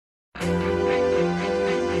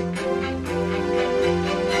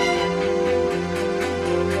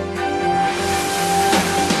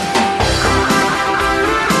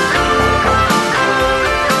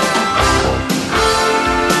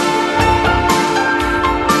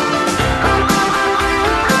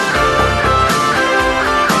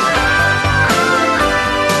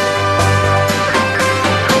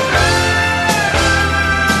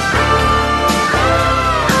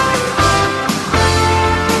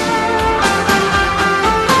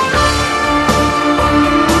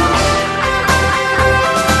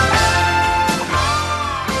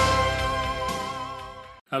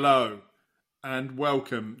and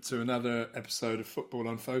welcome to another episode of Football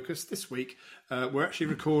Unfocused. This week, we're actually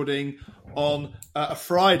recording on a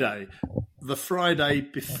Friday, the Friday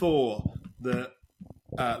before the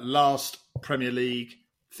last Premier League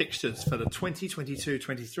fixtures for the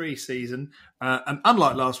 2022-23 season. And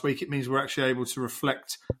unlike last week, it means we're actually able to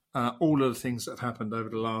reflect all of the things that have happened over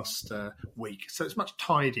the last week. So it's much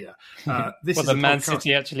tidier. This is Man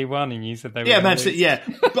City actually won, and you said they were. Yeah, Man City. Yeah,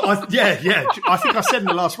 but I think I said in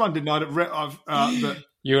the last one, didn't I? That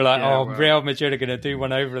you were like, Real Madrid are going to do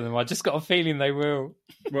one over them. I just got a feeling they will.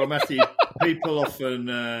 Well, Matthew, people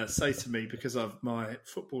often say to me, because of my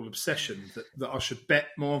football obsession, that I should bet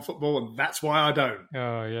more on football, and that's why I don't.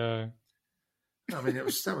 Oh yeah. I mean, that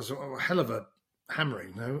was a hell of a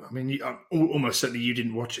hammering, though. I mean, almost certainly you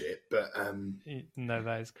didn't watch it, but no,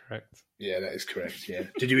 that is correct. Yeah, that is correct. Yeah.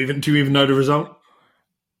 Do you even know the result?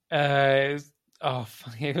 Funny.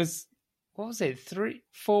 It was, what was it? 4-1?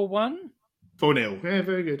 4-0. Yeah,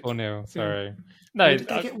 very good. 4-0. Sorry. No, did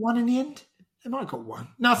they get one in the end? They might have got one.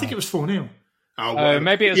 No, I think it was 4-0. Oh,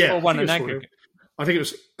 maybe it was 4-1 in aggregate. I think it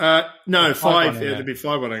was 5. It'd be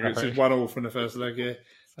 5-1 aggregate. It's 1-1 from the first leg. Yeah.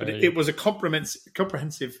 But it was a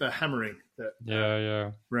comprehensive hammering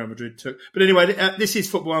that Real Madrid took. But anyway, this is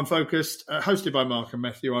Football Unfocused, hosted by Mark and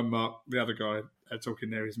Matthew. I'm Mark. The other guy talking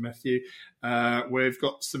there is Matthew. We've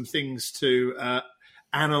got some things to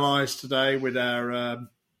analyse today with our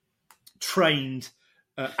trained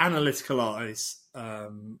analytical eyes that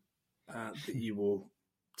you will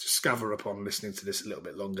discover upon listening to this a little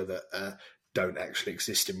bit longer that don't actually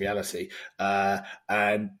exist in reality.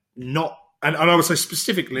 And I would say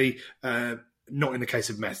specifically, not in the case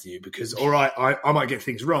of Matthew, because, all right, I might get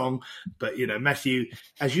things wrong, but, Matthew,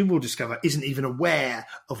 as you will discover, isn't even aware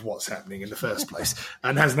of what's happening in the first place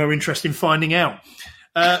and has no interest in finding out.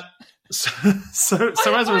 So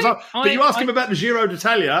as a result, but you ask him about the Giro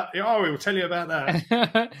d'Italia, he will tell you about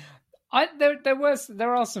that.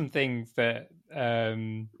 There are some things that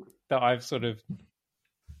I've sort of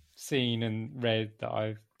seen and read that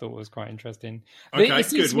I've thought was quite interesting. Okay,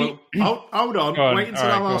 good. Well, hold on. Wait until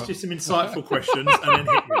I've asked you some insightful questions and then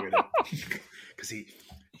hit me with it. Because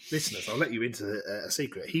listeners, I'll let you into a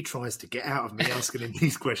secret. He tries to get out of me asking him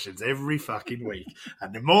these questions every fucking week,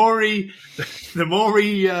 and the more he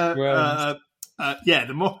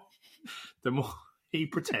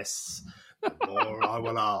protests, the more I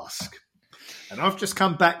will ask. And I've just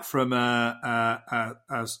come back from a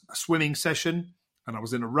swimming session, and I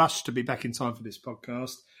was in a rush to be back in time for this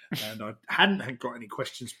podcast, and I hadn't got any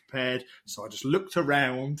questions prepared, so I just looked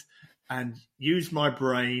around and used my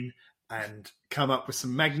brain and come up with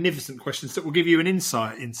some magnificent questions that will give you an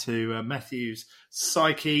insight into Matthew's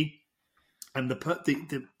psyche and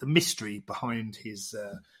the mystery behind his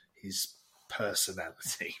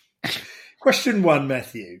personality. Question 1,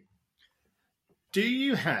 Matthew. Do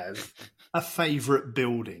you have a favourite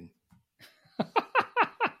building?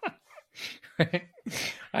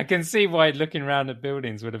 I can see why looking around at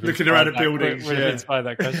buildings would have inspired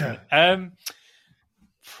that question.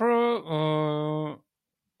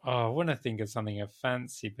 I want to think of something, a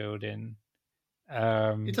fancy building.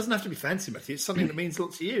 It doesn't have to be fancy, Matthew. It's something that means a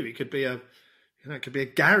lot to you. It could be a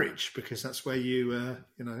garage, because that's where you had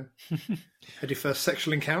your first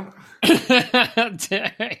sexual encounter. Who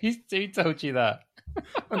told you that?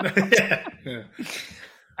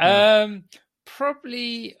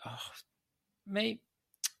 Probably. Maybe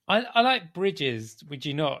I like bridges. Would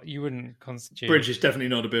you not? You wouldn't constitute. Bridge is definitely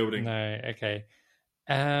not a building. No. Okay.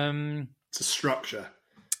 It's a structure.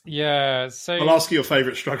 Yeah. So I'll ask you your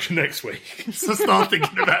favourite structure next week. So start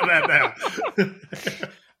thinking about that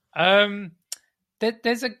now.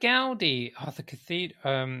 There's a Gaudi. The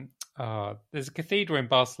cathedral. There's a cathedral in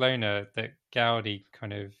Barcelona that Gaudi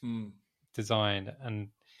kind of designed, and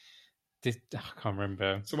I can't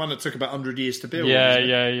remember. It's the one that took about 100 years to build.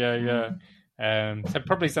 Yeah. So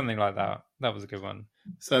probably something like that. That was a good one.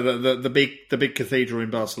 So the big cathedral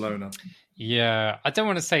in Barcelona. Yeah, I don't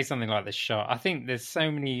want to say something like the Shard. I think there's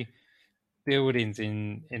so many buildings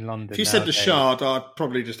in London. If you said the Shard, I'd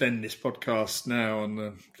probably just end this podcast now.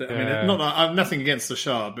 I have nothing against the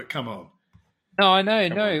Shard, but come on. No, I know.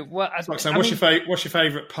 No, well, it's like saying, what's your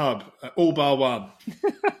favourite pub? All bar one.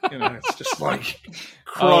 It's just like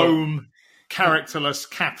chrome, characterless,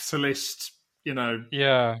 capitalist.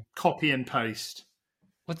 Copy and paste.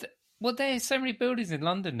 Well, there's so many buildings in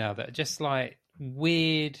London now that are just like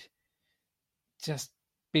weird, just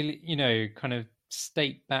kind of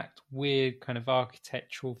state-backed, weird kind of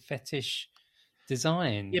architectural fetish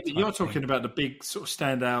design. Yeah, but you're talking about the big sort of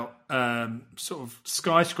standout sort of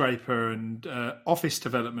skyscraper and office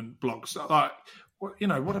development blocks. Like,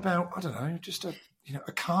 what about, I don't know, just a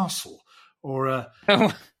castle or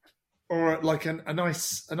like a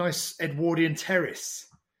nice Edwardian terrace?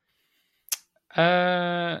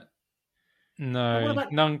 No,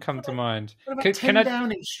 none come to mind. What about 10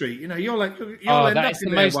 Downing Street? You know, you'll end up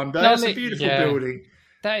in there one day. It's a beautiful building.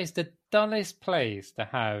 That is the dullest place to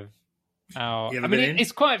have our... I mean,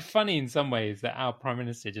 it's quite funny in some ways that our Prime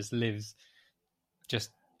Minister just lives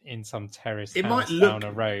just in some terrace house down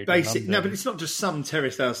a road. Basic. No, but it's not just some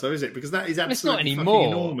terrace house, though, is it? Because that is absolutely fucking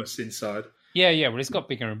enormous inside. Yeah, well, it's got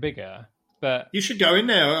bigger and bigger. But you should go in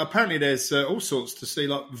there. Apparently, there's all sorts to see,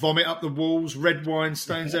 like vomit up the walls, red wine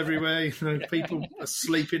stains everywhere. You know, people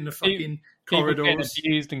asleep in the fucking corridors, getting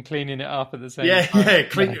abused and cleaning it up at the same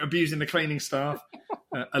time. Abusing the cleaning staff,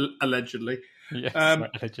 allegedly. Yes,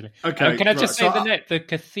 allegedly. Okay, can I just say the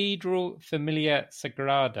Cathedral Familia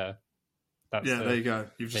Sagrada? There you go.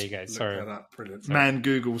 There you go. Sorry, at that. Brilliant. Sorry. Man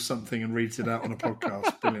Googles something and reads it out on a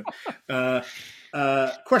podcast. Brilliant.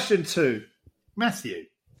 Question 2, Matthew.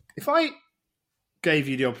 If I gave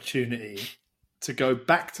you the opportunity to go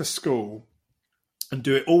back to school and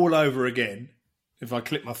do it all over again, if I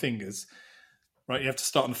clip my fingers, right, you have to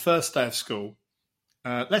start on the first day of school.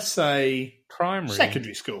 Let's say primary,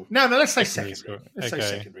 secondary school. No, let's say secondary. Let's say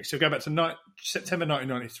secondary. So go back to September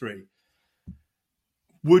 1993.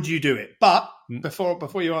 Would you do it? But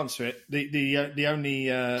before you answer it, the only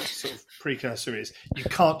sort of precursor is you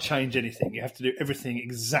can't change anything. You have to do everything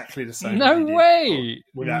exactly the same. No way.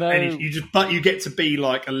 Without any, but you get to be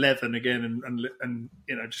like 11 again, and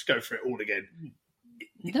you know, just go for it all again.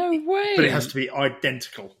 No way. But it has to be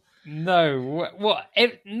identical. No, what?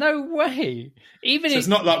 No way. Even so it's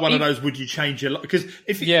not like one of those. Would you change your life? Because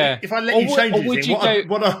if I let you change anything,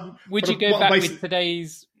 would you go back with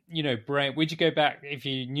today's? You know, brain. Would you go back if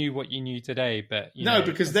you knew what you knew today? But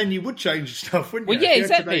because then you would change stuff, wouldn't you? Well, yeah,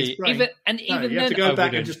 exactly. Even you have to go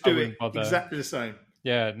back and just do it exactly the same.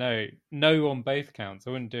 Yeah, no on both counts. I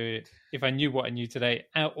wouldn't do it if I knew what I knew today,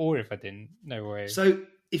 or if I didn't. No way. So,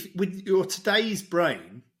 if with your today's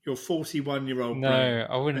brain, your 41-year-old brain,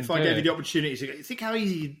 I wouldn't. If I gave you the opportunity to go, think how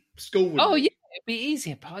easy school would be. Oh yeah, it'd be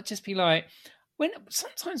easier, but I'd just be like.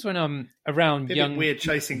 Sometimes when I'm around young... weird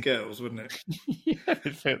chasing girls, wouldn't it? Yeah.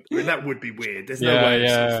 I mean, that would be weird. There's no way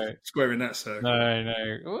of squaring that circle. No.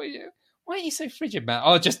 Oh, yeah. Why are you so frigid, Matt?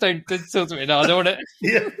 Oh, just don't talk to me. No, I don't want to...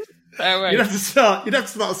 Yeah. You'd have to start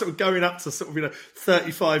sort of going up to sort of,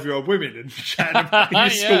 35-year-old women and chatting about in your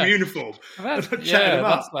school uniform.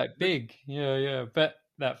 That's like Big. Yeah. But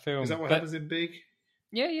that film... Is that what happens in Big?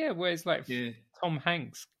 Yeah, where it's like Tom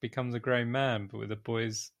Hanks becomes a grown man, but with the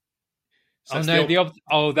boys... So that's the opposite.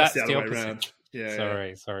 Around. Yeah.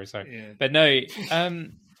 Sorry. Yeah. But no,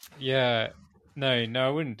 I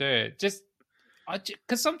wouldn't do it. Just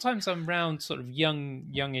because sometimes I'm around sort of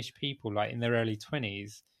youngish people, like in their early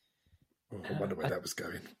 20s. Oh, I wonder where that was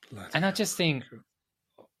going. And I just think,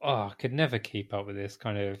 I could never keep up with this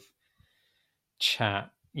kind of chat.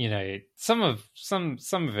 You know, some of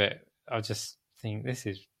it, I just think this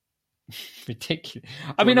is ridiculous.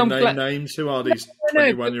 I mean, I'm glad names. Who are these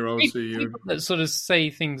 21-year-olds who you that sort of say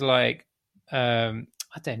things like, I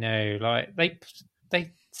don't know, like they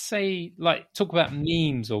say like talk about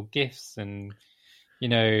memes or GIFs and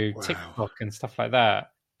TikTok and stuff like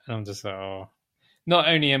that, and I'm just like, not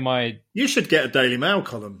only am I... You should get a Daily Mail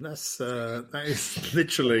column. That is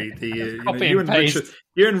literally the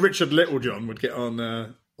you and Richard Littlejohn would get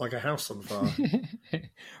on. Like a house on fire.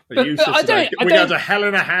 We go to hell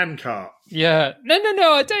in a handcart. Yeah,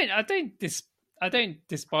 no. I don't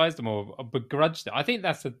despise them or begrudge them. I think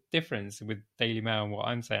that's the difference with Daily Mail and what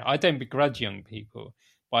I'm saying. I don't begrudge young people,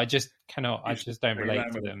 but I just cannot. I just don't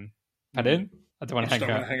relate to them. Pardon? I don't want to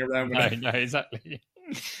hang around with them. No, exactly.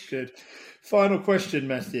 Good. Final question,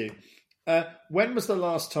 Matthew. When was the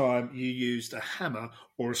last time you used a hammer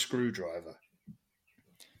or a screwdriver?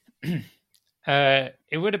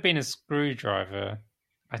 It would have been a screwdriver.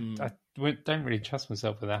 I don't really trust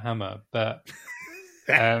myself with a hammer, but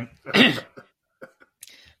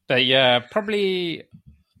but yeah, probably.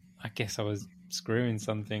 I guess I was screwing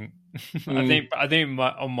something. I think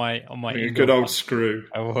on my good old screw.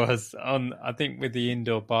 I was on. I think with the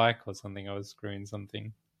indoor bike or something, I was screwing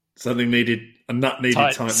something. A nut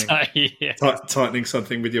needed tightening. Tightening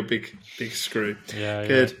something with your big screw. Yeah,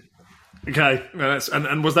 good. Yeah. Okay, well,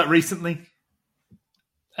 and was that recently?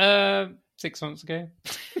 6 months ago.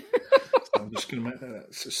 I'm just going to make that.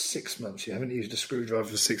 So 6 months. You haven't used a screwdriver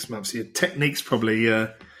for 6 months. Your technique's probably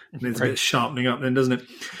needs a bit of sharpening up then, doesn't it?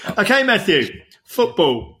 Okay, Matthew.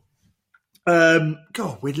 Football.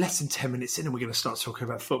 God, we're less than 10 minutes in and we're going to start talking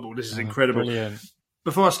about football. This is incredible. Brilliant.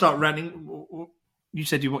 Before I start ranting, you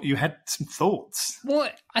said you had some thoughts. Well,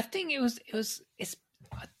 I think it's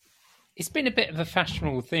it's been a bit of a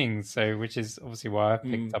fashionable thing, so which is obviously why I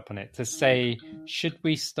picked up on it, to say, should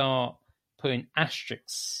we start putting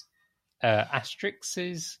asterisks?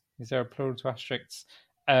 Is there a plural to asterisks?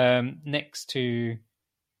 Next to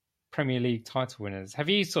Premier League title winners. Have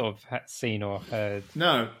you sort of seen or heard?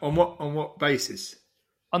 No. On what basis?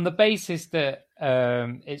 On the basis that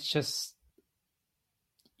it's just,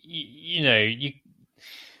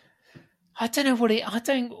 I don't know what it. I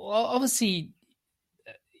don't. Obviously,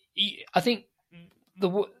 I think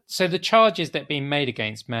the charges that are being made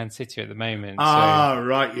against Man City at the moment.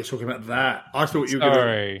 Right, you're talking about that. I thought you were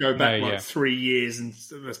going to go back 3 years and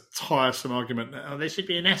a tiresome argument that there should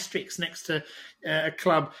be an asterisk next to a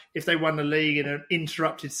club if they won the league in an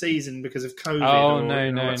interrupted season because of COVID.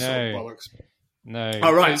 No.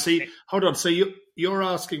 All right. So hold on. So you're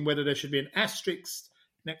asking whether there should be an asterisk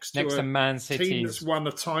next to Man City team that's won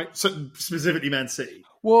a title, specifically Man City.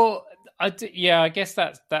 Well, I guess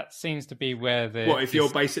that seems to be where if you're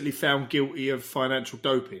basically found guilty of financial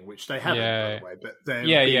doping, which they haven't, by the way, but they're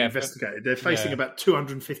being investigated. They're facing about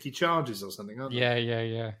 250 charges or something, aren't they?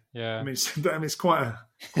 Yeah. I mean, it's quite a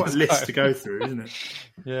list to go through, isn't it?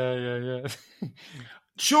 Yeah.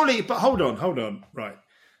 Surely, but hold on. Right.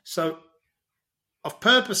 So I've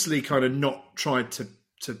purposely kind of not tried to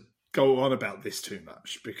go on about this too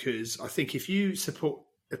much, because I think if you support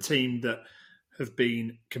a team that have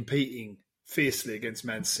been competing fiercely against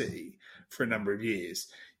Man City for a number of years,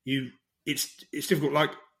 it's difficult.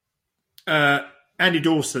 Like Andy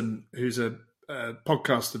Dawson, who's a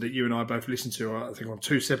podcaster that you and I both listen to, I think on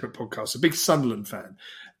two separate podcasts, a big Sunderland fan,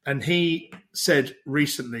 and he said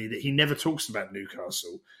recently that he never talks about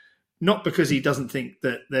Newcastle. Not because he doesn't think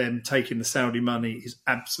that them taking the Saudi money is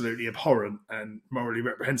absolutely abhorrent and morally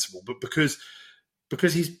reprehensible, but because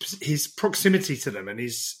his proximity to them and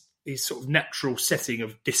his sort of natural setting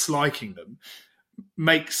of disliking them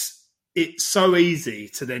makes it so easy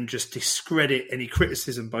to then just discredit any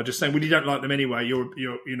criticism by just saying, well, you don't like them anyway,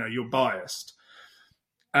 you're biased.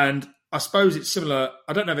 And I suppose it's similar.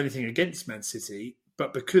 I don't have anything against Man City,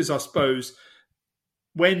 but because I suppose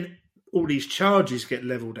when all these charges get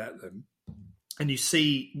levelled at them and you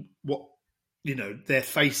see what, they're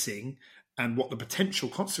facing and what the potential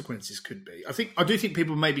consequences could be, I do think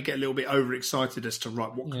people maybe get a little bit overexcited as to,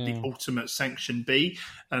 what could the ultimate sanction be?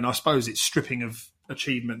 And I suppose it's stripping of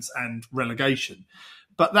achievements and relegation.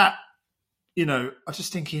 But that, I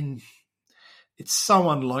just thinking it's so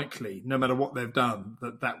unlikely, no matter what they've done,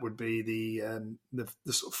 that would be the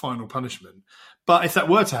sort of final punishment. But if that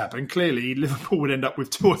were to happen, clearly Liverpool would end up with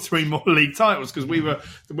 2 or 3 more league titles, because we were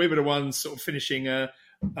the ones sort of finishing a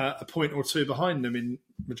point or two behind them in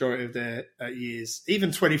majority of their years. Even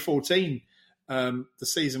 2014, the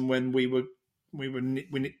season when we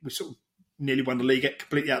sort of nearly won the league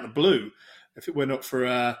completely out of the blue. If it were not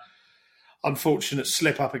for unfortunate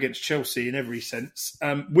slip up against Chelsea in every sense,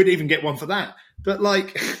 we'd even get one for that. But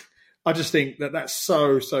I just think that's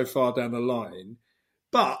so far down the line.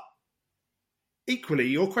 But equally,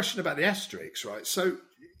 your question about the asterisks, right? So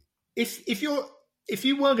if you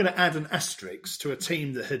were going to add an asterisk to a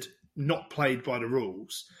team that had not played by the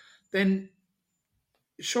rules, then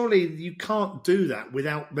surely you can't do that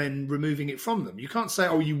without then removing it from them. You can't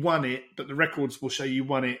say, you won it, but the records will show you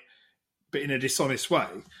won it, but in a dishonest way.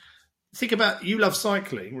 Think about, you love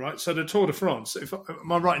cycling, right? So the Tour de France,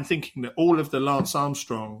 am I right in thinking that all of the Lance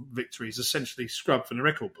Armstrong victories essentially scrubbed from the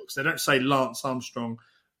record books? They don't say Lance Armstrong,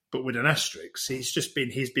 but with an asterisk.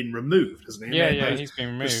 He's been removed, hasn't he? Yeah, he's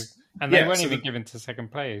been removed. And they weren't even given to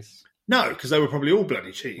second place. No, because they were probably all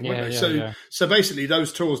bloody cheating, weren't they? So basically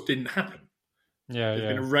those tours didn't happen. They've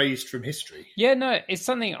been erased from history. Yeah, no, it's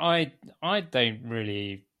something I don't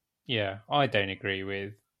really, I don't agree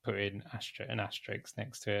with putting an asterisk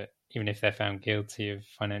next to it, even if they're found guilty of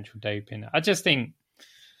financial doping. I just think,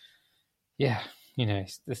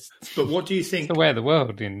 but what do you think? It's the way of the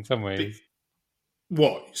world in some ways.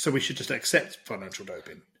 What? So we should just accept financial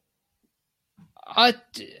doping? I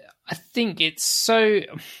think it's so...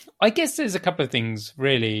 I guess there's a couple of things,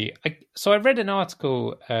 really. So I read an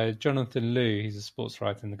article, Jonathan Liew, he's a sports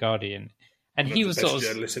writer in The Guardian, and he was sort of...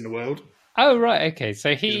 journalist in the world. Oh, right, okay.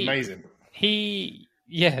 So he's amazing. He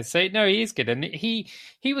is good. And he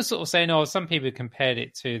was sort of saying, some people compared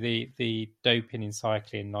it to the doping in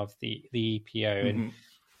cycling of the EPO.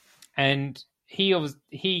 And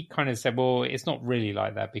he kind of said, well, it's not really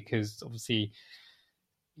like that, because obviously,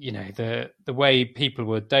 the way people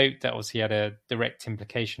were doped, that obviously had a direct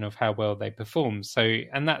implication of how well they performed. So,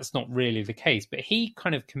 and that's not really the case. But he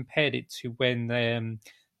kind of compared it to when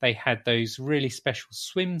they had those really special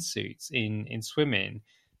swimsuits in swimming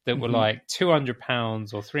that were like £200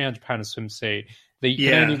 or £300 a swimsuit that you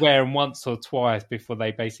can only wear them once or twice before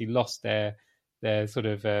they basically lost their sort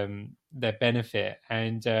of their benefit,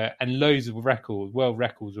 and loads of world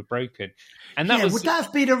records were broken. And that would that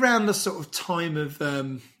have been around the sort of time of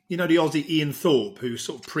the Aussie Ian Thorpe, who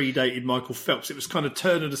sort of predated Michael Phelps? It was kind of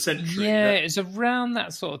turn of the century. Yeah, it was around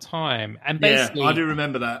that sort of time. And basically, I do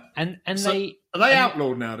remember that. And so, are they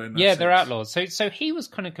outlawed now then? Yeah, they're outlawed. So he was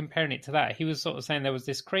kind of comparing it to that. He was sort of saying there was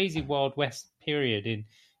this crazy Wild West period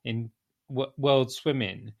in world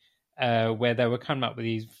swimming where they were coming up with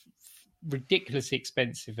these ridiculously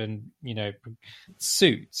expensive and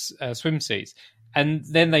suits, swimsuits, and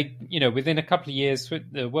then they within a couple of years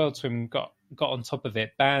the World Swim got on top of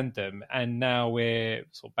it, banned them, and now we're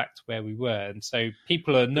sort of back to where we were. And so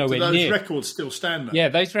people are nowhere near. Those records still stand though. Yeah,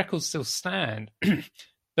 those records still stand,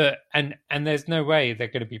 but and there's no way they're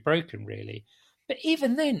going to be broken really. But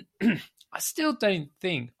even then, I still don't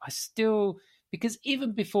think because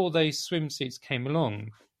even before those swimsuits came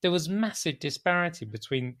along, there was massive disparity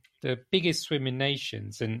between the biggest swimming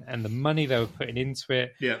nations and the money they were putting into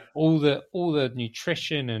it. Yeah. All the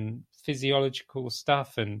nutrition and physiological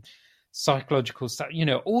stuff and psychological stuff,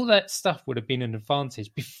 all that stuff would have been an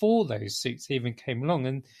advantage before those suits even came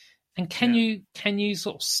along. And can you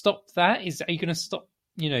sort of stop that? Are you going to stop?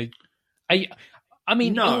 No.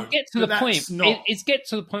 It'll get to the point. It's get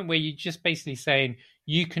to the point where you're just basically saying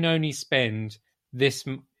you can only spend this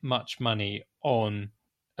much money on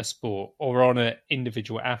a sport or on an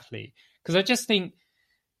individual athlete. Because I just think,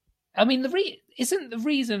 isn't the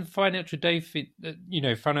reason financial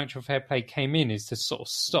fair play came in is to sort of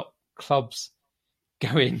stop clubs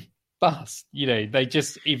going bust. They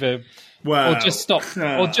just either or just stop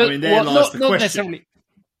or just not necessarily.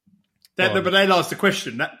 But they ask the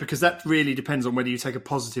question because that really depends on whether you take a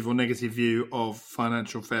positive or negative view of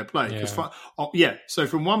financial fair play. So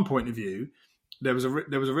from one point of view, there was a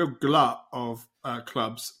real glut of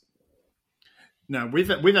clubs. Now we've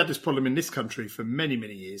had this problem in this country for many,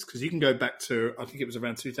 many years, because you can go back to, I think it was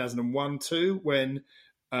around 2001-2 when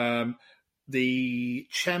the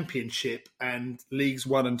Championship and Leagues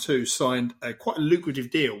 1 and 2 signed quite a lucrative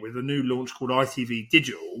deal with a new launch called ITV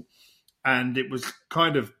Digital, and it was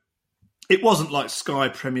it wasn't like Sky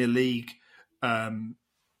Premier League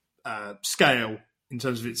scale in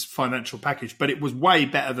terms of its financial package, but it was way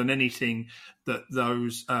better than anything that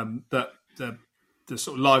those the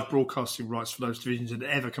sort of live broadcasting rights for those divisions had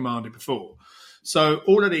ever commanded before. So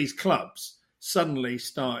all of these clubs suddenly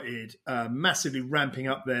started massively ramping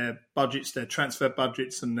up their budgets, their transfer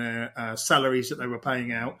budgets, and their salaries that they were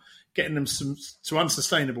paying out, getting them to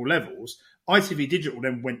unsustainable levels. ITV Digital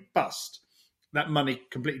then went bust. That money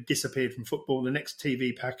completely disappeared from football. The next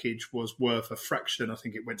TV package was worth a fraction. I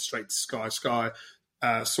think it went straight to Sky. Sky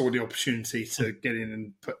saw the opportunity to get in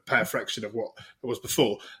and pay a fraction of what it was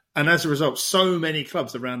before. And as a result, so many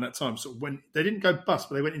clubs around that time, so when they didn't go bust,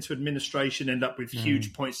 but they went into administration, end up with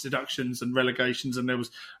huge points deductions and relegations. And there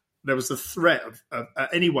was the threat of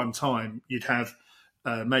at any one time, you'd have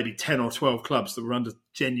maybe 10 or 12 clubs that were under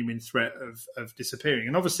genuine threat of disappearing.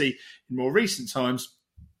 And obviously, in more recent times,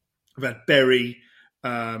 we've had Bury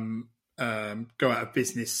go out of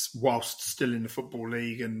business whilst still in the Football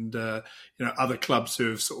League, and other clubs who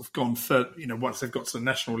have sort of gone once they've got to the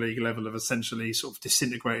National League level, have essentially sort of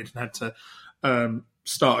disintegrated and had to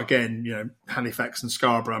start again. Halifax and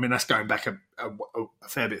Scarborough. I mean, that's going back a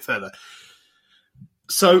fair bit further.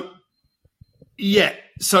 So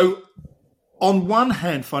on one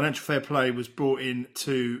hand, financial fair play was brought in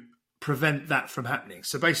to prevent that from happening.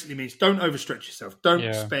 So basically means don't overstretch yourself.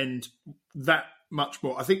 Don't spend that much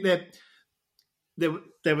more. I think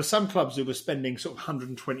there were some clubs who were spending sort of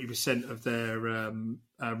 120% of their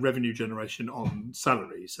revenue generation on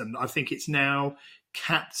salaries. And I think it's now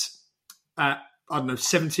capped at,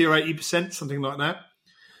 70 or 80%, something like that.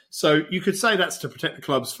 So you could say that's to protect the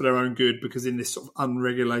clubs for their own good, because in this sort of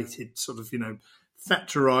unregulated sort of,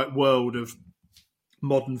 Thatcherite world of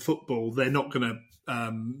modern football, they're not going to,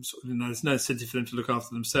 there's no incentive for them to look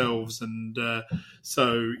after themselves. And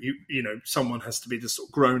so, someone has to be the sort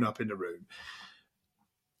of grown up in the room.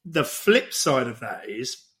 The flip side of that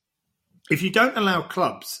is, if you don't allow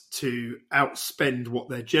clubs to outspend what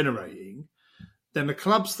they're generating, then the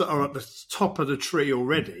clubs that are at the top of the tree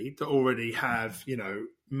already, that already have,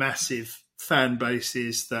 massive fan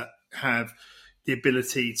bases, that have the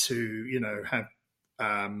ability to, have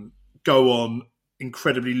go on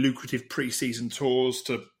incredibly lucrative pre-season tours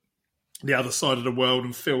to the other side of the world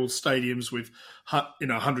and fill stadiums with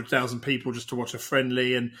 100,000 people just to watch a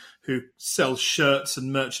friendly, and who sell shirts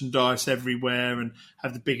and merchandise everywhere and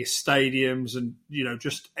have the biggest stadiums, and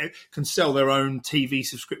just can sell their own TV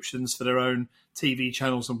subscriptions for their own TV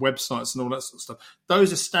channels and websites and all that sort of stuff.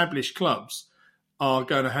 Those established clubs are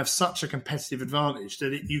going to have such a competitive advantage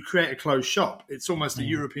that you create a closed shop. It's almost a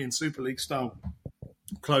European Super League style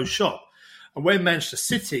closed shop. And where Manchester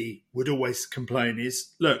City would always complain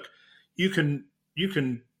is, look, you can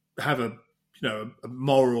have a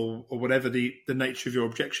moral or whatever the nature of your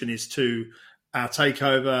objection is to our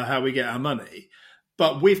takeover, how we get our money,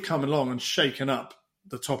 but we've come along and shaken up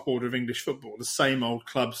the top order of English football. The same old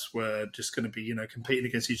clubs were just going to be competing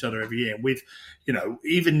against each other every year. And with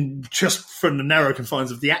even just from the narrow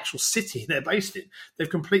confines of the actual city they're based in, they've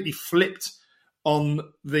completely flipped on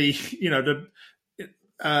the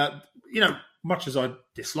much as I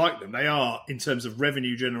dislike them, they are, in terms of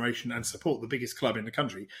revenue generation and support, the biggest club in the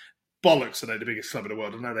country. Bollocks are they the biggest club in the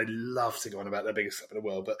world? I know they love to go on about their biggest club in the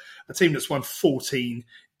world, but a team that's won 14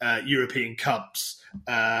 European Cups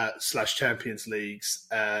 / Champions Leagues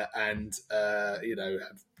and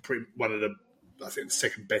one of the, I think, the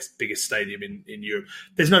second biggest stadium in Europe.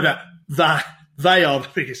 There's no doubt that they are the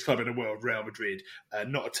biggest club in the world, Real Madrid,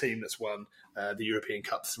 not a team that's won the European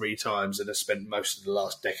Cup 3 times and has spent most of the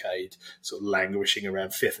last decade sort of languishing around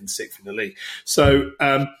 5th and 6th in the league. So,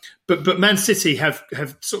 but Man City have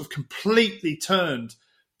sort of completely turned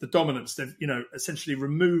the dominance. They've essentially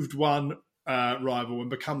removed one rival and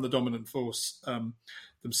become the dominant force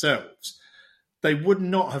themselves. They would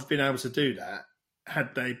not have been able to do that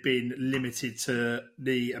had they been limited to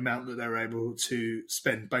the amount that they're able to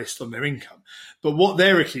spend based on their income. But what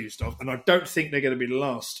they're accused of, and I don't think they're going to be the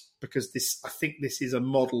last, because I think this is a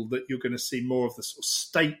model that you're going to see more of the sort of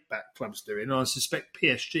state-backed clubs doing, and I suspect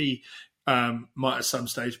PSG might at some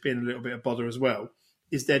stage be in a little bit of bother as well,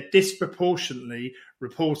 is they're disproportionately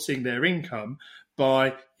reporting their income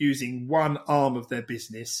by using one arm of their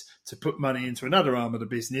business to put money into another arm of the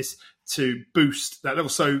business to boost that level.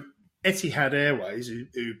 So Etihad Airways,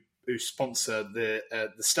 who sponsor the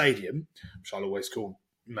stadium, which I'll always call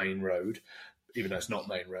Main Road, even though it's not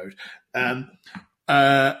Main Road,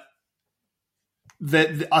 I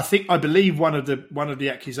believe one of the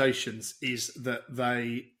accusations is that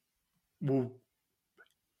they will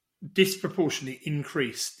disproportionately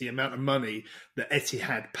increase the amount of money that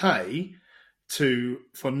Etihad pay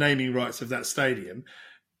for naming rights of that stadium,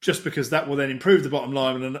 just because that will then improve the bottom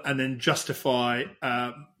line and then justify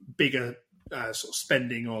bigger sort of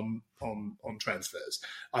spending on transfers.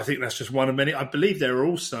 I think that's just one of many. I believe there are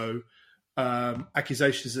also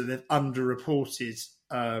accusations that they've underreported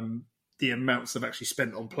the amounts they've actually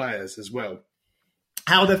spent on players as well.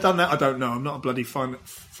 How they've done that, I don't know. I'm not a bloody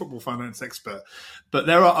football finance expert, but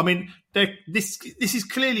this has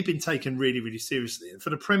clearly been taken really, really seriously. And for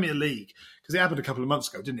the Premier League, because it happened a couple of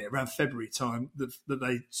months ago, didn't it? Around February time, that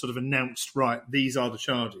they sort of announced, right, these are the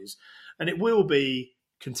charges, and it will be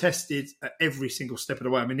contested at every single step of the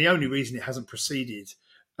way. I mean, the only reason it hasn't proceeded,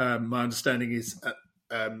 my understanding is,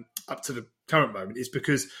 up to the current moment, is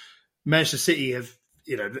because Manchester City have,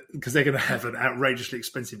 because they're going to have an outrageously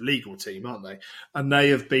expensive legal team, aren't they? And they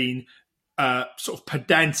have been sort of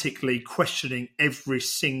pedantically questioning every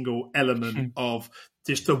single element of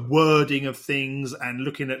just the wording of things and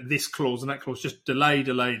looking at this clause and that clause, just delay.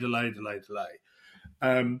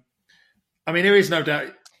 I mean, there is no doubt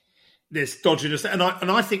there's dodginess.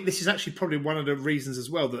 And I think this is actually probably one of the reasons as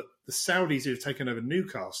well that the Saudis who have taken over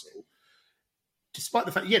Newcastle, despite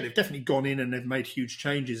the fact, they've definitely gone in and they've made huge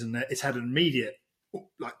changes and it's had an immediate,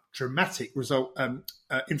 dramatic result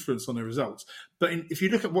influence on their results. But if you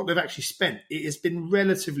look at what they've actually spent, it has been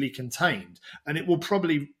relatively contained, and it will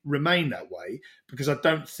probably remain that way, because I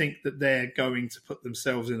don't think that they're going to put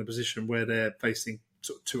themselves in a position where they're facing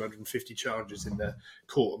sort of 250 charges in their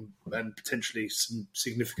court and potentially some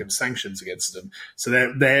significant sanctions against them. So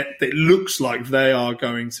it looks like they are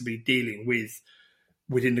going to be dealing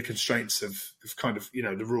within the constraints of kind of,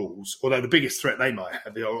 the rules. Although the biggest threat they might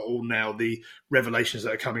have are all now the revelations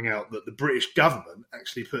that are coming out that the British government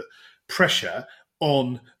actually put pressure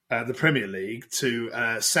on the Premier League to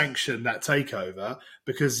sanction that takeover,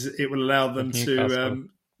 because it will allow them to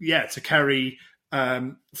curry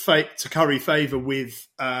favour with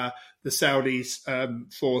the Saudis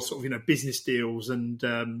for sort of, business deals and,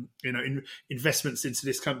 investments into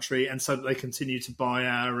this country, and so that they continue to buy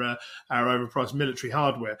our overpriced military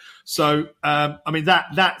hardware. So,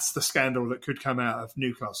 that's the scandal that could come out of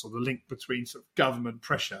Newcastle, the link between sort of government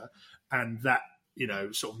pressure and that,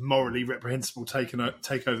 sort of morally reprehensible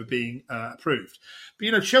takeover being approved.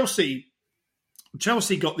 But, Chelsea,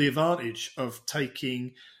 Chelsea got the advantage of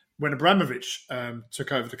taking, when Abramovich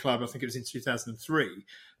took over the club, I think it was in 2003,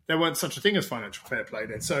 there weren't such a thing as financial fair play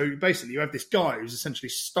then. So basically you have this guy who's essentially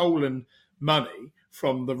stolen money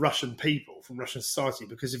from the Russian people, from Russian society,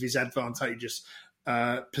 because of his advantageous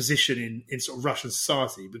position in sort of Russian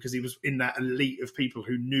society, because he was in that elite of people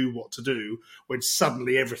who knew what to do when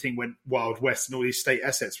suddenly everything went Wild West and all these state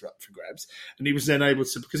assets were up for grabs. And he was then able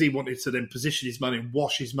to, because he wanted to then position his money and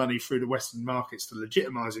wash his money through the Western markets to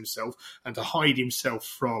legitimise himself and to hide himself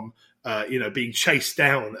from being chased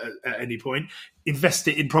down at any point, invest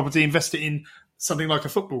it in property, invest it in something like a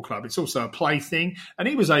football club. It's also a play thing. And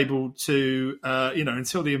he was able to,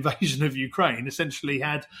 until the invasion of Ukraine, essentially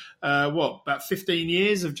had, about 15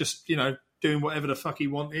 years of just, doing whatever the fuck he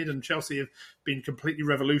wanted. And Chelsea have been completely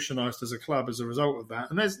revolutionised as a club as a result of that.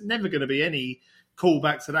 And there's never going to be any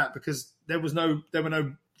callback to that, because there were no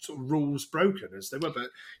sort of rules broken as there were. But,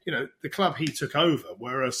 the club he took over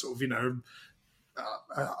were a sort of,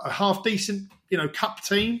 a half decent, cup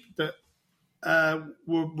team that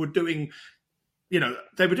were doing,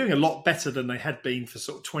 they were doing a lot better than they had been for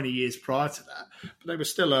sort of 20 years prior to that. But they were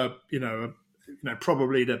still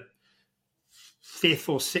probably the fifth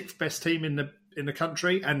or sixth best team in the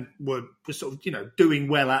country, and were sort of, doing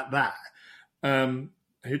well at that.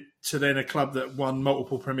 To then a club that won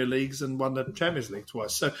multiple Premier Leagues and won the Champions League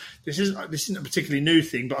twice. So this isn't a particularly new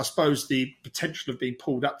thing, but I suppose the potential of being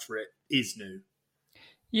pulled up for it is new.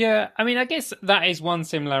 Yeah, I mean, I guess that is one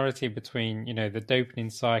similarity between, the doping in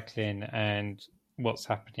cycling and what's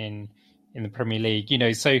happening in the Premier League.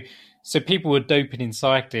 So people were doping in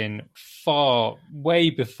cycling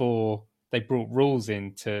way before they brought rules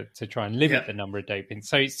in to try and limit the number of doping.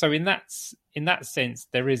 So in that sense,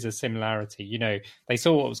 there is a similarity. They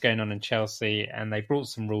saw what was going on in Chelsea and they brought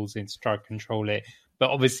some rules in to try to control it.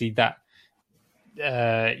 But obviously that,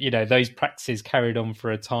 those practices carried on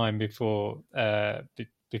for a time before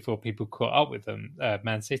people caught up with them,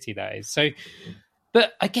 Man City, that is. So,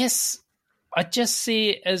 but I guess I just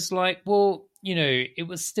see it as like, well, it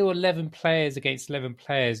was still 11 players against 11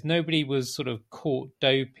 players. Nobody was sort of caught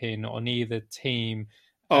doping on either team.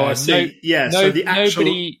 Oh, I see. So the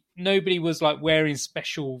actual... Nobody was like wearing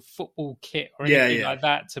special football kit or anything like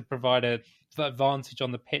that to provide a advantage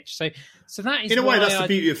on the pitch. So that is, in a way, that's the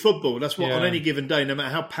beauty of football. That's what on any given day, no matter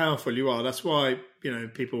how powerful you are, that's why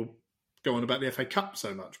people go on about the FA Cup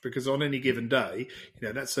so much, because on any given day,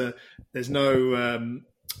 there's no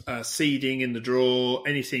seeding in the draw.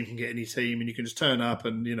 Any team can get any team, and you can just turn up,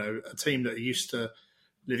 and a team that are used to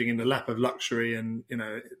living in the lap of luxury and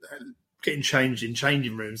getting changed in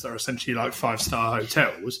changing rooms that are essentially like 5-star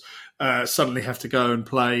hotels, suddenly have to go and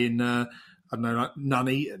play in like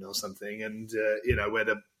Nuneaton or something, and where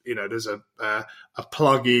there's a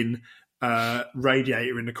plug-in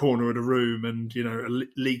radiator in the corner of the room, and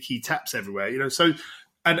leaky taps everywhere. So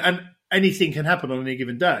and anything can happen on any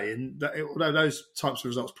given day, and although those types of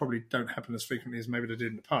results probably don't happen as frequently as maybe they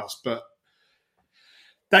did in the past, but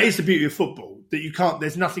that is the beauty of football, that you can't.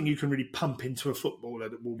 There's nothing you can really pump into a footballer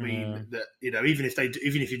that will mean that even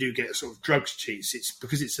if you do get sort of drugs cheats, it's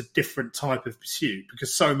because it's a different type of pursuit.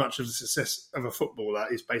 Because so much of the success of a footballer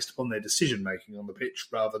is based upon their decision making on the pitch,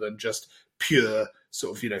 rather than just pure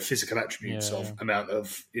sort of physical attributes of amount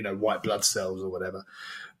of white blood cells or whatever.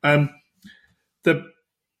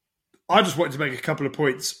 I just wanted to make a couple of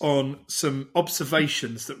points on some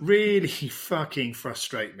observations that really fucking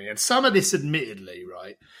frustrate me. And some of this, admittedly,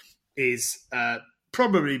 right, is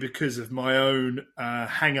probably because of my own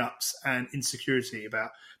hang-ups and insecurity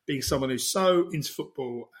about being someone who's so into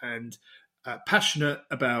football and passionate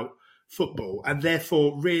about football, and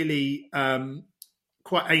therefore really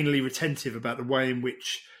quite anally retentive about the way in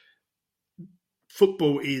which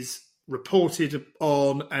football is reported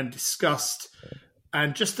on and discussed,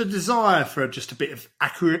 and just the desire for just a bit of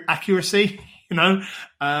accuracy, it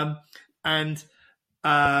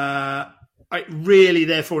really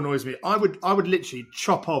therefore annoys me. I would literally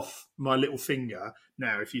chop off my little finger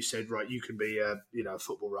now if you said, right, you can be a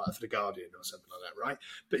football writer for The Guardian or something like that, right?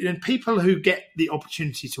 But then people who get the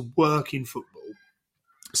opportunity to work in football,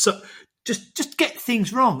 so just get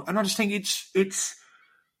things wrong, and I just think it's just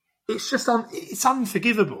it's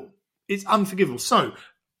unforgivable. It's unforgivable. So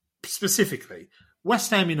specifically,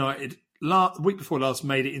 West Ham United, week before last,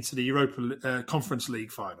 made it into the Europa Conference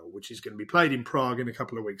League final, which is going to be played in Prague in a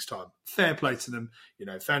couple of weeks' time. Fair play to them,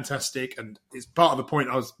 fantastic. And it's part of the point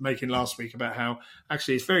I was making last week about how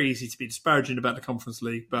actually it's very easy to be disparaging about the Conference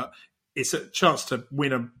League, but it's a chance to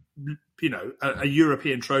win a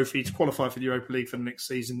European trophy, to qualify for the Europa League for the next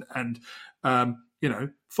season. And,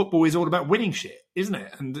 football is all about winning shit, isn't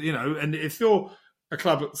it? And, and if you're a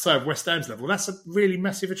club at, say, of West Ham's level, that's a really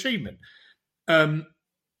massive achievement. And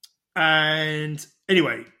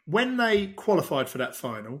anyway, when they qualified for that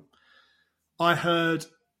final, I heard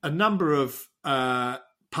a number of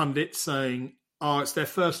pundits saying, it's their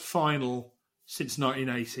first final since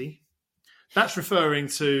 1980. That's referring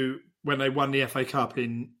to when they won the FA Cup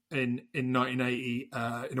in 1980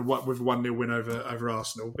 with a 1-0 win over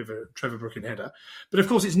Arsenal with a Trevor Brooking header. But of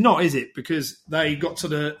course it's not, is it? Because they got to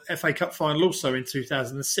the FA Cup final also in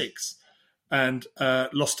 2006 and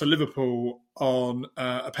lost to Liverpool on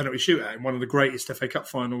a penalty shootout in one of the greatest FA Cup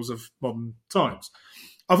finals of modern times.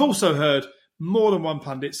 I've also heard more than one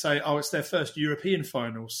pundit say, it's their first European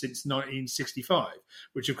final since 1965,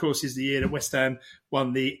 which of course is the year that West Ham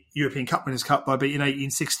won the European Cup Winners' Cup by beating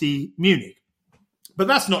 1860 Munich. But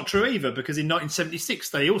that's not true either, because in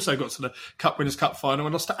 1976 they also got to the Cup Winners' Cup final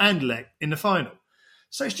and lost to Anderlecht in the final.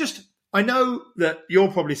 So it's just, I know that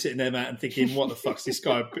you're probably sitting there, Matt, and thinking, what the fuck's this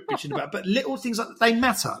guy bitching about? But little things like they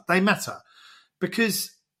matter. They matter.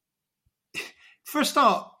 Because for a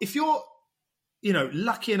start, if you're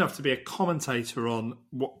lucky enough to be a commentator on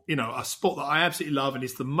a sport that I absolutely love and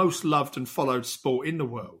is the most loved and followed sport in the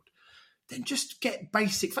world, then just get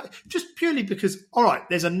basic facts. Just purely because, all right,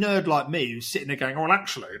 there's a nerd like me who's sitting there going, well,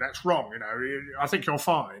 actually, that's wrong. I think you're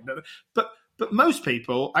fine. But most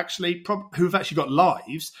people actually who've actually got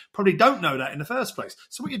lives probably don't know that in the first place.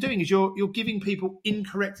 So what you're doing is you're giving people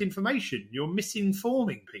incorrect information. You're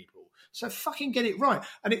misinforming people. So fucking get it right.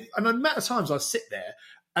 And the amount of times I sit there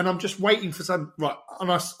and I'm just waiting for some, right, and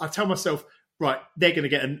I tell myself, right, they're going to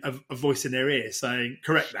get a voice in their ear saying,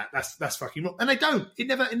 correct that, that's fucking wrong. And they don't. It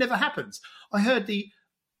never happens. I heard the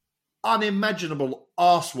unimaginable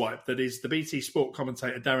arsewipe that is the BT Sport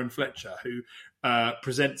commentator Darren Fletcher, who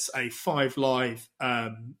presents a 5 Live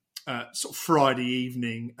sort of Friday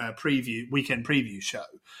evening weekend preview show.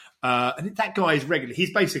 And that guy is regularly.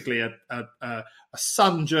 He's basically a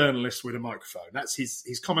Sun journalist with a microphone. That's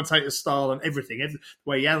his commentator style and everything. The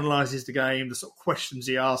way he analyses the game, the sort of questions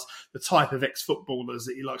he asks, the type of ex-footballers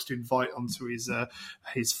that he likes to invite onto his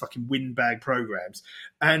fucking windbag programs.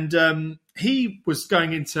 And he was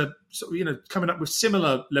going into sort of, coming up with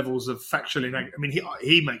similar levels of factual inaccuracy. I mean,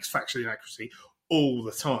 he makes factual inaccuracy all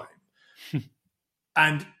the time.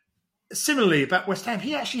 And similarly, about West Ham,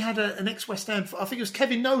 he actually had an ex-West Ham, I think it was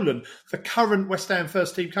Kevin Nolan, the current West Ham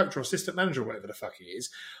first-team coach or assistant manager or whatever the fuck he is,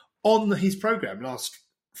 on his programme last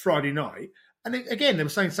Friday night. And again, they were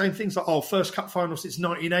saying the same things like, first cup final since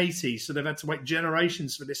 1980, so they've had to wait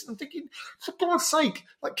generations for this. And I'm thinking, for God's sake,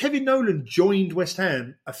 like Kevin Nolan joined West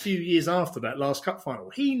Ham a few years after that last cup final.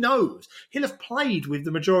 He knows. He'll have played with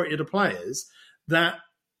the majority of the players that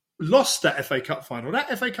lost that FA Cup final.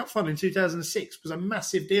 That FA Cup final in 2006 was a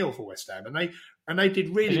massive deal for West Ham, and they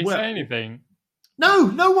did really well. Did he say anything?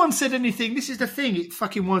 No one said anything. This is the thing; it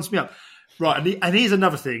fucking winds me up. Right, and here's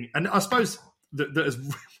another thing, and I suppose that is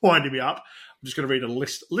winding me up. I'm just going to read a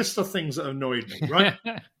list of things that annoyed me. Right,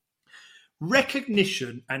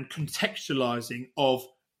 recognition and contextualizing of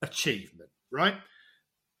achievement. Right,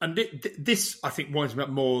 and this I think winds me up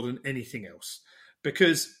more than anything else,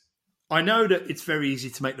 because I know that it's very easy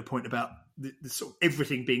to make the point about the sort of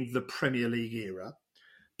everything being the Premier League era,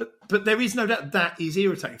 but there is no doubt that is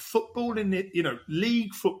irritating. Football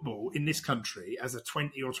league football in this country as a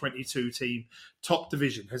 20 or 22 team top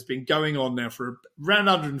division has been going on now for around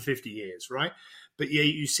 150 years, right? But yeah,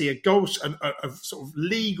 you see a sort of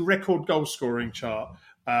league record goal scoring chart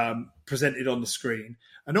presented on the screen,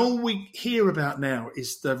 and all we hear about now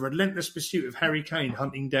is the relentless pursuit of Harry Kane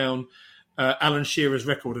hunting down Alan Shearer's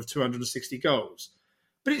record of 260 goals.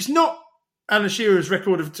 But it's not Alan Shearer's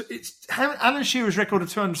record of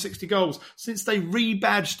 260 goals since they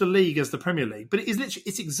rebadged the league as the Premier League. But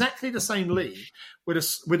it's exactly the same league with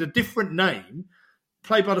a different name,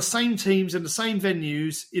 played by the same teams in the same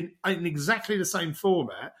venues in exactly the same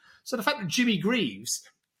format. So the fact that Jimmy Greaves,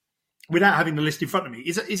 without having the list in front of me,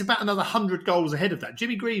 is about another 100 goals ahead of that.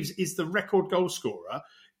 Jimmy Greaves is the record goal scorer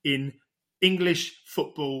in English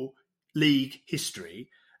football league history,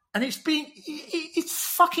 and it's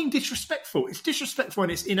fucking disrespectful. It's disrespectful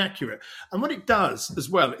and it's inaccurate. And what it does as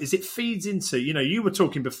well is it feeds into, you were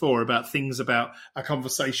talking before about things about a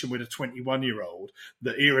conversation with a 21-year-old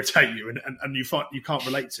that irritate you and you find you can't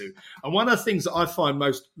relate to. And one of the things that I find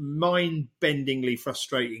most mind-bendingly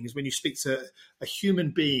frustrating is when you speak to a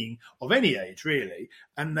human being of any age, really,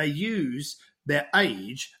 and they use their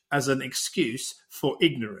age as an excuse for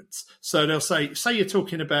ignorance. So they'll say you're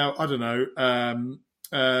talking about, I don't know,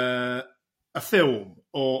 a film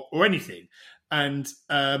or anything, and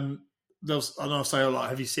I'll say, "Oh,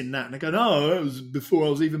 have you seen that?" And they go, "No, it was before I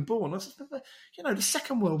was even born." I said, the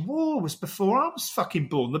Second World War was before I was fucking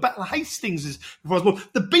born. The Battle of Hastings is before I was born.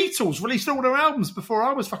 The Beatles released all their albums before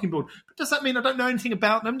I was fucking born. But does that mean I don't know anything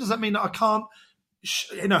about them? Does that mean that I can't,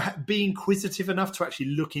 be inquisitive enough to actually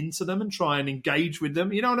look into them and try and engage with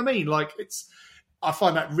them? You know what I mean? Like, I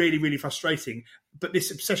find that really, really frustrating. But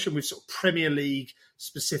this obsession with sort of Premier League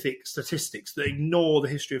specific statistics that ignore the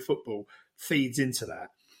history of football feeds into that.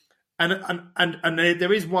 And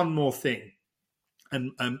there is one more thing,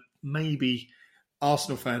 and maybe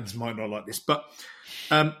Arsenal fans might not like this, but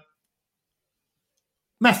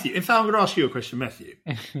Matthew, in fact, I'm going to ask you a question, Matthew.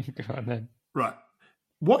 Go on then. Right.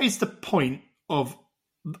 What is the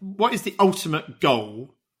ultimate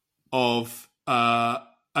goal of a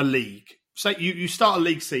league? Say you start a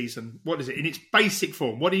league season. What is it in its basic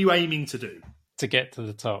form? What are you aiming to do? To get to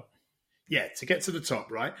the top. Yeah, to get to the top,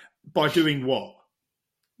 right? By doing what?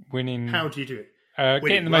 Winning. How do you do it?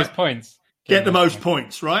 Getting the most points. Get the most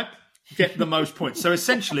points, right? Get the most points. So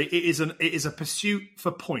essentially, it is a pursuit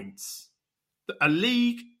for points. A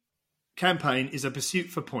league campaign is a pursuit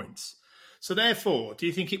for points. So therefore, do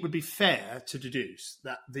you think it would be fair to deduce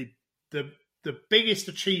that the biggest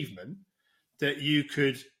achievement that you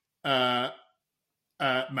could achieve,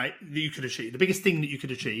 the biggest thing that you could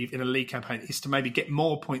achieve in a league campaign is to maybe get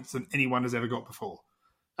more points than anyone has ever got before?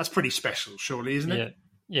 That's pretty special, surely, isn't it?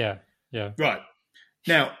 Yeah. Right.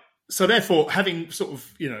 Now, so therefore, having sort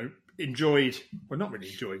of, enjoyed, well, not really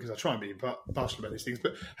enjoyed because I try and be impartial about these things,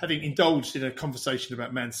 but having indulged in a conversation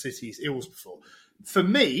about Man City's ills before, for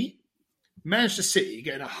me, Manchester City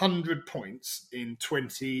getting 100 points in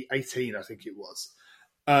 2018, I think it was,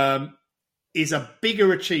 is a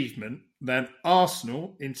bigger achievement than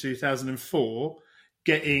Arsenal in 2004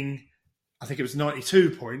 getting, I think it was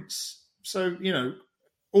 92 points. So,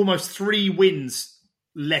 almost 3 wins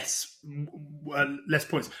less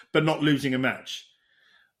points, but not losing a match.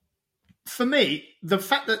 For me, the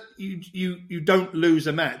fact that you don't lose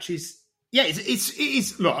a match is it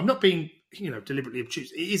is. Look, I'm not being deliberately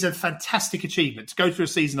obtuse. It is a fantastic achievement to go through a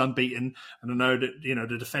season unbeaten, and I know that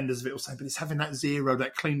the defenders of it will say, but it's having that 0,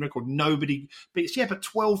 that clean record. Nobody beats. Yeah, but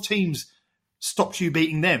 12 teams stopped you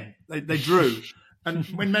beating them. They drew, and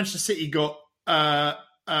when Manchester City got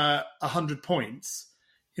 100 points.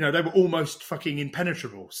 They were almost fucking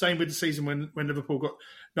impenetrable. Same with the season when Liverpool got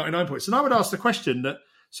 99 points. And I would ask the question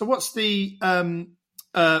so what's the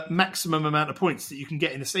maximum amount of points that you can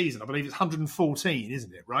get in a season? I believe it's 114,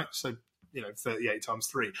 isn't it? Right? So, 38 times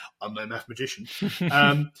 3. I'm no mathematician.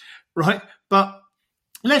 Right? But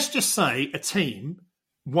let's just say a team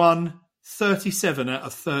won 37 out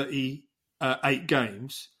of 38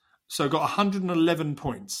 games, so got 111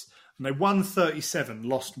 points. And they won 37,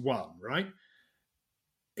 lost 1, right?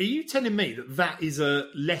 Are you telling me that is a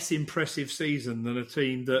less impressive season than a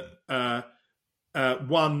team that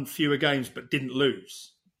won fewer games but didn't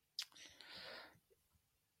lose?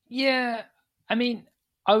 Yeah, I mean,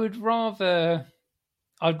 I'd rather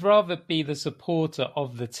be the supporter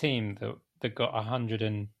of the team that got 100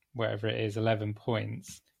 and whatever it is, 11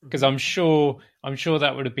 points, because I'm sure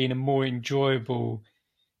that would have been a more enjoyable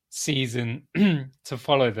season to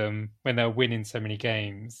follow them when they're winning so many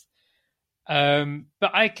games. But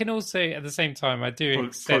I can also, at the same time, I do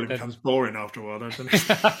accept that it becomes boring after a while, doesn't it?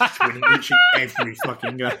 Winning literally every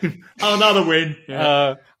fucking game. Oh, another win!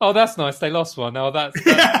 Yeah. That's nice. They lost one. Oh, that's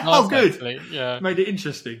nice, good. Actually. Yeah, made it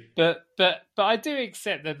interesting. But I do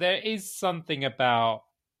accept that there is something about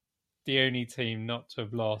the only team not to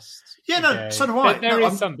have lost. Yeah, no, so do I. There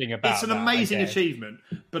is something about it's an amazing achievement.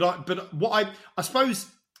 But what I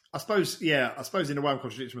suppose in a way I'm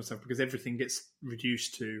contradicting myself because everything gets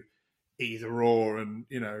reduced to either or, and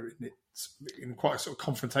it's in quite a sort of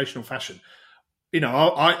confrontational fashion.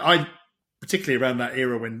 I particularly around that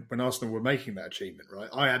era when Arsenal were making that achievement, right?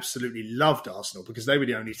 I absolutely loved Arsenal because they were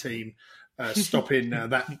the only team stopping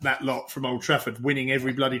that lot from Old Trafford winning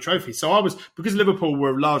every bloody trophy. So because Liverpool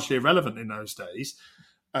were largely irrelevant in those days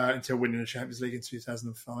until winning the Champions League in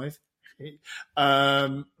 2005. It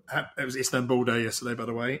was Istanbul Day yesterday, by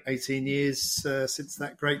the way. 18 years since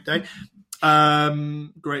that great day.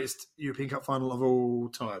 Greatest European Cup final of all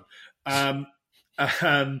time. So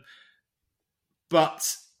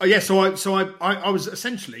I was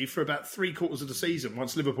essentially for about 3/4 of the season,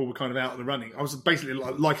 once Liverpool were kind of out of the running, I was basically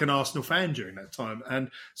like an Arsenal fan during that time.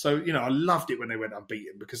 And so, I loved it when they went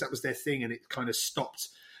unbeaten because that was their thing, and it kind of stopped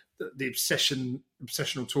the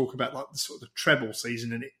obsessional talk about like the sort of treble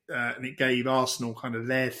season, and it gave Arsenal kind of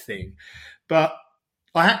their thing. But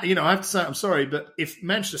I have to say, I'm sorry, but if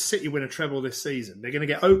Manchester City win a treble this season, they're going to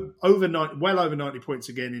get well over 90 points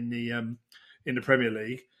again in the Premier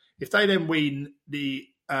League. If they then win the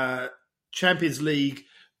Champions League,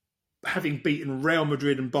 having beaten Real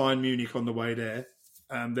Madrid and Bayern Munich on the way there,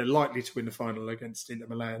 they're likely to win the final against Inter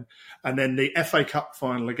Milan, and then the FA Cup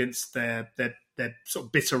final against their sort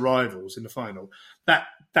of bitter rivals in the final.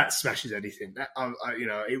 That smashes anything. That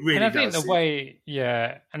it really. And I think the way,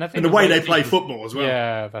 yeah, and I think the way they play football as well.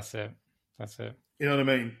 Yeah, that's it. You know what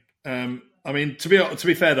I mean? To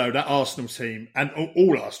be fair though, that Arsenal team and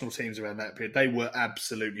all Arsenal teams around that period, they were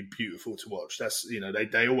absolutely beautiful to watch. That's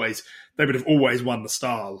they would have always won the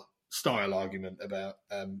style argument about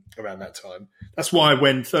around that time. That's why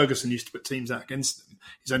when Ferguson used to put teams out against them,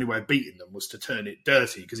 his only way of beating them was to turn it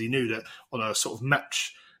dirty, because he knew that on a sort of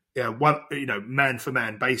match, man for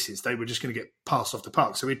man basis, they were just going to get passed off the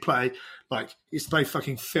park. So he'd play he used to play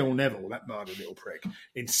fucking Phil Neville, that mardy little prick,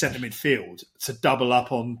 in centre midfield to double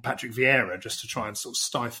up on Patrick Vieira just to try and sort of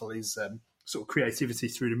stifle his sort of creativity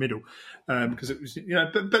through the middle, because it was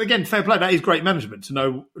but again, fair play. That is great management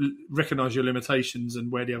to recognise your limitations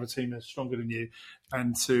and where the other team is stronger than you,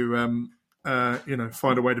 and to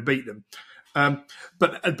find a way to beat them.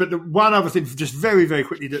 But the one other thing, just very very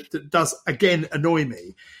quickly, that does again annoy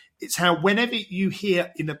me, it's how whenever you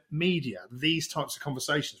hear in the media these types of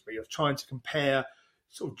conversations where you're trying to compare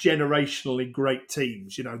sort of generationally great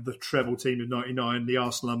teams, the treble team of '99, the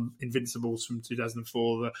Arsenal Invincibles from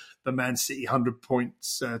 2004, the Man City 100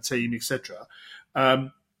 points team, etc.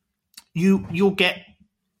 You'll get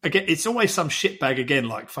again. It's always some shitbag again,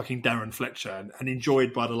 like fucking Darren Fletcher, and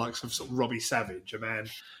enjoyed by the likes of sort of Robbie Savage, a man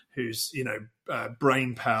whose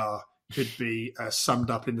brain power could be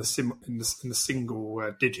summed up in the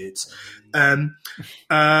single digits.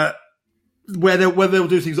 Where they'll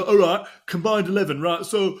do things like, all right, combined 11, right?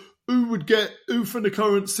 So who from the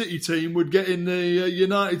current City team would get in the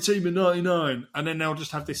United team in '99? And then they'll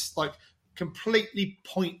just have this completely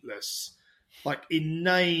pointless,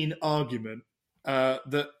 inane argument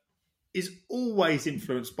that is always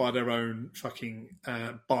influenced by their own fucking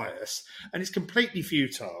bias, and it's completely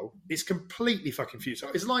futile. It's completely fucking futile.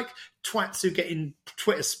 It's like twats who get in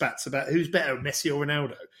Twitter spats about who's better, Messi or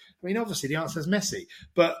Ronaldo. I mean, obviously the answer is Messi,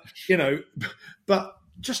 but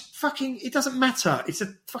just fucking, it doesn't matter. It's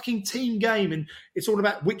a fucking team game, and it's all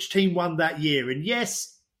about which team won that year. And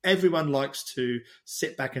yes, everyone likes to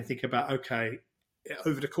sit back and think about, okay,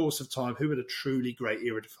 over the course of time, who are the truly great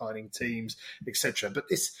era-defining teams, etc. But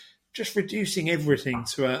this just reducing everything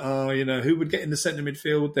to who would get in the centre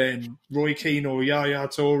midfield then? Roy Keane or Yaya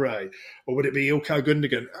Toure? Or would it be Ilkay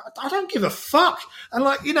Gundogan? I don't give a fuck. And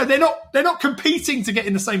they're not competing to get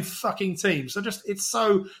in the same fucking team. So just, it's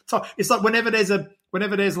so tough. It's like whenever there's a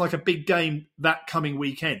big game that coming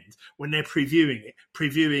weekend, when they're previewing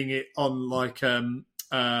it on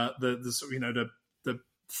the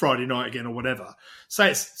Friday night again or whatever.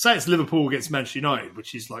 Say it's Liverpool against Manchester United,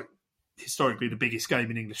 which is historically the biggest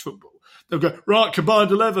game in English football. They'll go, right,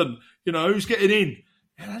 combined 11, who's getting in?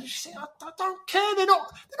 And I just think, I don't care. They're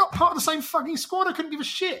not part of the same fucking squad. I couldn't give a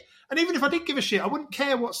shit. And even if I did give a shit, I wouldn't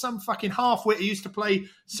care what some fucking half-wit who used to play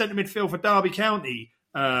centre midfield for Derby County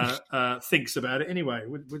thinks about it anyway.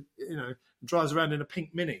 Drives around in a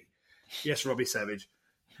pink Mini. Yes, Robbie Savage.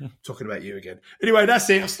 Talking about you again. Anyway, that's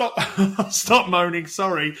it. I'll stop moaning.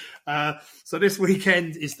 Sorry. So this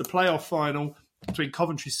weekend is the playoff final between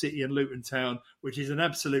Coventry City and Luton Town, which is an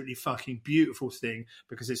absolutely fucking beautiful thing,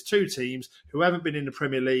 because it's two teams who haven't been in the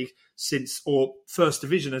Premier League since, or First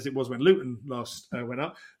Division as it was when Luton last went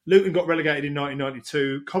up. Luton got relegated in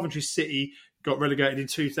 1992. Coventry City got relegated in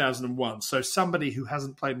 2001. So somebody who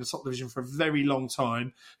hasn't played in the top division for a very long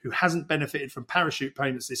time, who hasn't benefited from parachute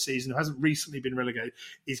payments this season, who hasn't recently been relegated,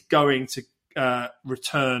 is going to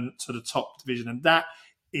return to the top division. And that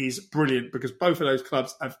is brilliant, because both of those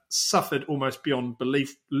clubs have suffered almost beyond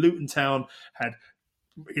belief. Luton Town had,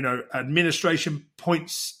 administration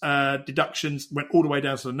points deductions, went all the way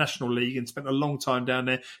down to the National League and spent a long time down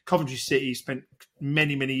there. Coventry City spent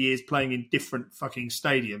many, many years playing in different fucking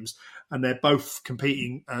stadiums, and they're both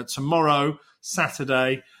competing tomorrow,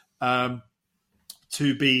 Saturday,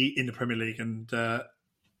 to be in the Premier League. And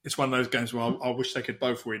it's one of those games where I wish they could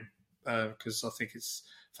both win, because I think it's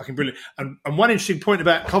fucking brilliant. And one interesting point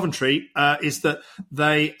about Coventry is that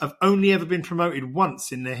they have only ever been promoted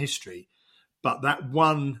once in their history, but that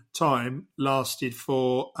one time lasted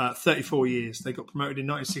for 34 years. They got promoted in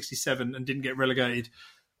 1967 and didn't get relegated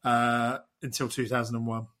until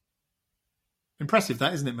 2001. Impressive,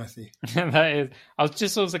 that, isn't it, Matthew? That is. I was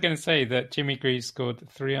just also going to say that Jimmy Greaves scored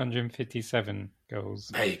 357 goals.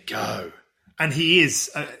 There you go. And he is,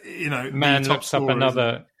 man looks up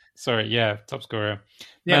another Sorry, yeah, top scorer.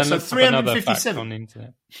 Yeah, so 357 on the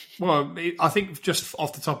internet. Well, I think just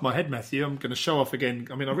off the top of my head, Matthew, I'm going to show off again.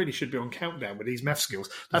 I mean, I really should be on countdown with these math skills.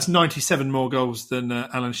 That's 97 more goals than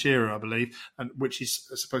Alan Shearer, I believe, and which is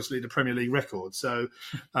supposedly the Premier League record. So,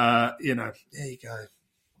 there you go. There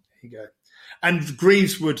you go. And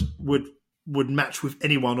Greaves would match with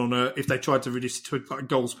anyone on if they tried to reduce it to a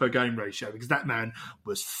goals per game ratio, because that man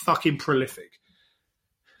was fucking prolific.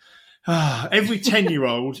 Every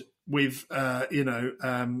 10-year-old with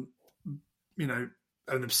an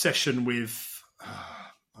obsession with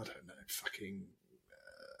I don't know, fucking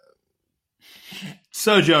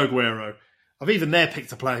Sergio Aguero. I've even there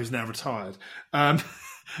picked a player who's now retired,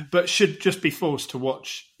 but should just be forced to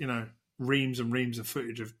watch reams and reams of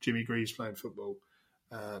footage of Jimmy Greaves playing football.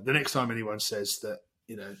 The next time anyone says that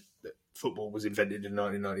that football was invented in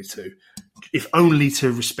 1992, if only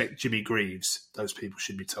to respect Jimmy Greaves, those people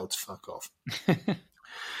should be told to fuck off.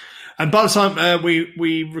 And by the time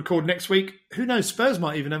we record next week, who knows? Spurs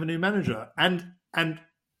might even have a new manager. And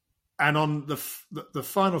on the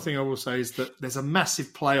final thing I will say is that there's a massive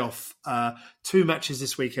playoff. 2 matches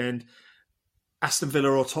this weekend. Aston Villa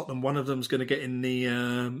or Tottenham. One of them's going to get in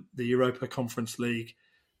the Europa Conference League.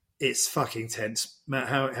 It's fucking tense, Matt.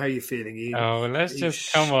 How are you feeling?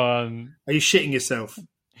 Come on. Are you shitting yourself?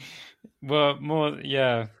 Well, more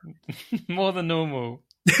than normal.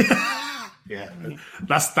 Yeah,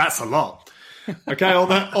 that's a lot. Okay,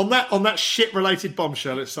 on that shit-related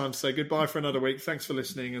bombshell, it's time to say goodbye for another week. Thanks for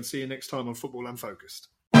listening, and see you next time on Football Unfocused.